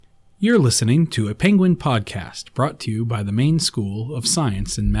You're listening to a Penguin podcast brought to you by the Maine School of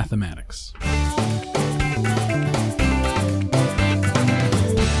Science and Mathematics.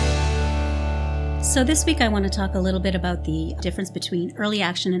 So this week I want to talk a little bit about the difference between early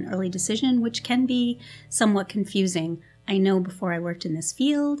action and early decision, which can be somewhat confusing. I know before I worked in this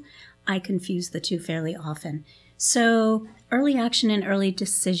field, I confused the two fairly often. So early action and early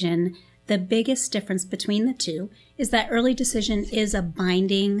decision, the biggest difference between the two is that early decision is a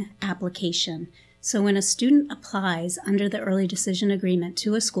binding application. So when a student applies under the early decision agreement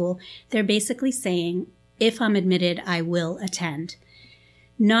to a school, they're basically saying, if I'm admitted, I will attend.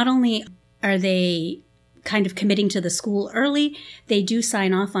 Not only are they kind of committing to the school early, they do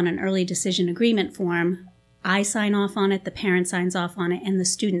sign off on an early decision agreement form. I sign off on it, the parent signs off on it, and the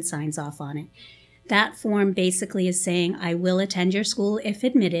student signs off on it. That form basically is saying, I will attend your school if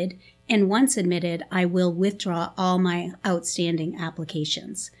admitted, and once admitted, I will withdraw all my outstanding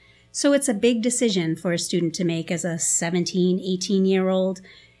applications. So it's a big decision for a student to make as a 17, 18-year-old.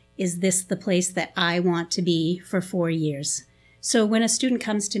 Is this the place that I want to be for 4 years? So when a student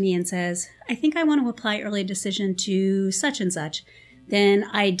comes to me and says, I think I want to apply early decision to such and such, then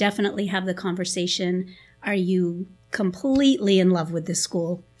I definitely have the conversation, are you completely in love with this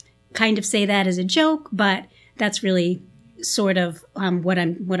school? Kind of say that as a joke, but that's really sort of what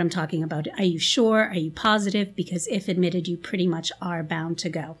I'm talking about. Are you sure? Are you positive? Because if admitted, you pretty much are bound to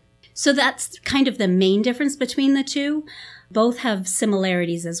go. So that's kind of the main difference between the two. Both have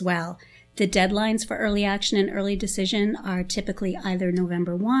similarities as well. The deadlines for early action and early decision are typically either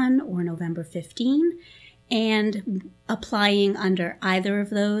November 1 or November 15, and applying under either of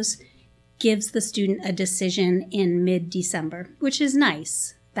those gives the student a decision in mid-December, which is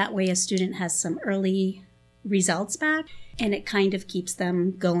nice. That way a student has some early results back, and it kind of keeps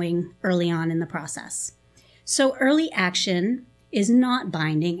them going early on in the process. So early action is not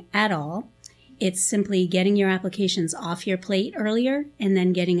binding at all. It's simply getting your applications off your plate earlier and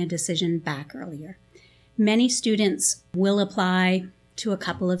then getting a decision back earlier. Many students will apply to a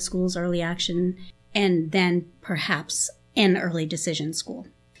couple of schools early action and then perhaps an early decision school.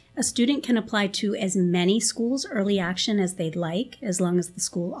 A student can apply to as many schools early action as they'd like, as long as the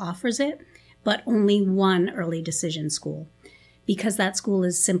school offers it, but only one early decision school. Because that school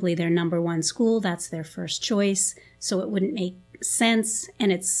is simply their number one school, that's their first choice, so it wouldn't make sense,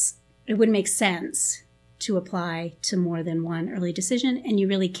 and it wouldn't make sense to apply to more than one early decision, and you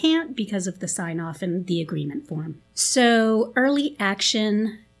really can't because of the sign-off and the agreement form. So early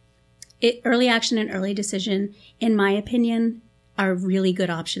action and early decision, in my opinion, are really good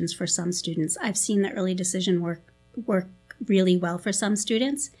options for some students. I've seen the early decision work really well for some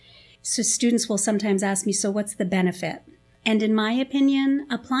students. So students will sometimes ask me, so what's the benefit? And in my opinion,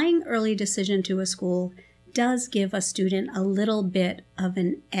 applying early decision to a school does give a student a little bit of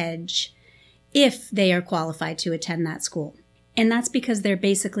an edge if they are qualified to attend that school. And that's because they're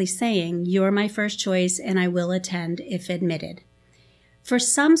basically saying, you're my first choice and I will attend if admitted. For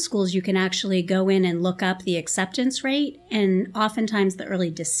some schools, you can actually go in and look up the acceptance rate, and oftentimes the early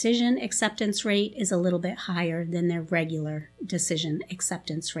decision acceptance rate is a little bit higher than their regular decision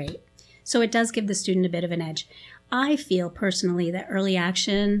acceptance rate. So it does give the student a bit of an edge. I feel personally that early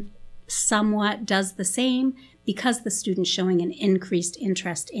action somewhat does the same. Because the student's showing an increased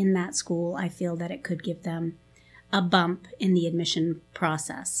interest in that school, I feel that it could give them a bump in the admission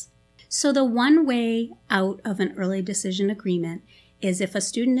process. So the one way out of an early decision agreement is if a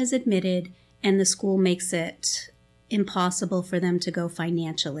student is admitted and the school makes it impossible for them to go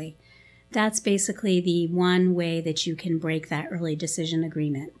financially. That's basically the one way that you can break that early decision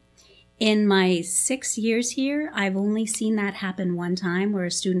agreement. In my 6 years here, I've only seen that happen one time where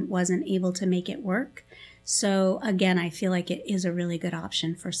a student wasn't able to make it work. So again, I feel like it is a really good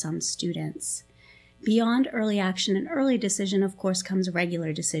option for some students. Beyond early action and early decision, of course, comes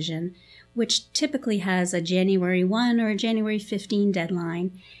regular decision, which typically has a January 1 or a January 15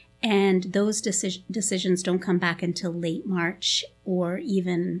 deadline, and those decisions don't come back until late March or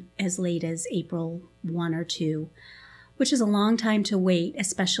even as late as April 1 or 2, which is a long time to wait,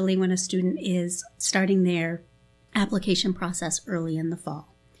 especially when a student is starting their application process early in the fall.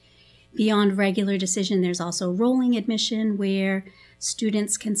 Beyond regular decision, there's also rolling admission, where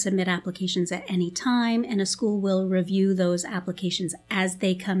students can submit applications at any time, and a school will review those applications as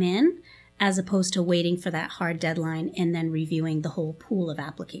they come in, as opposed to waiting for that hard deadline and then reviewing the whole pool of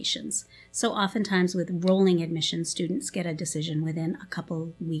applications. So oftentimes with rolling admission, students get a decision within a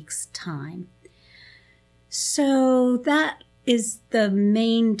couple weeks' time. So that is the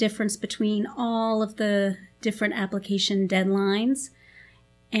main difference between all of the different application deadlines.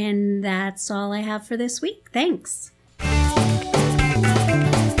 And that's all I have for this week. Thanks.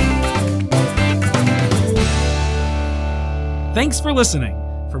 Thanks for listening.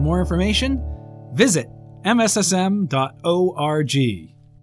 For more information, visit mssm.org.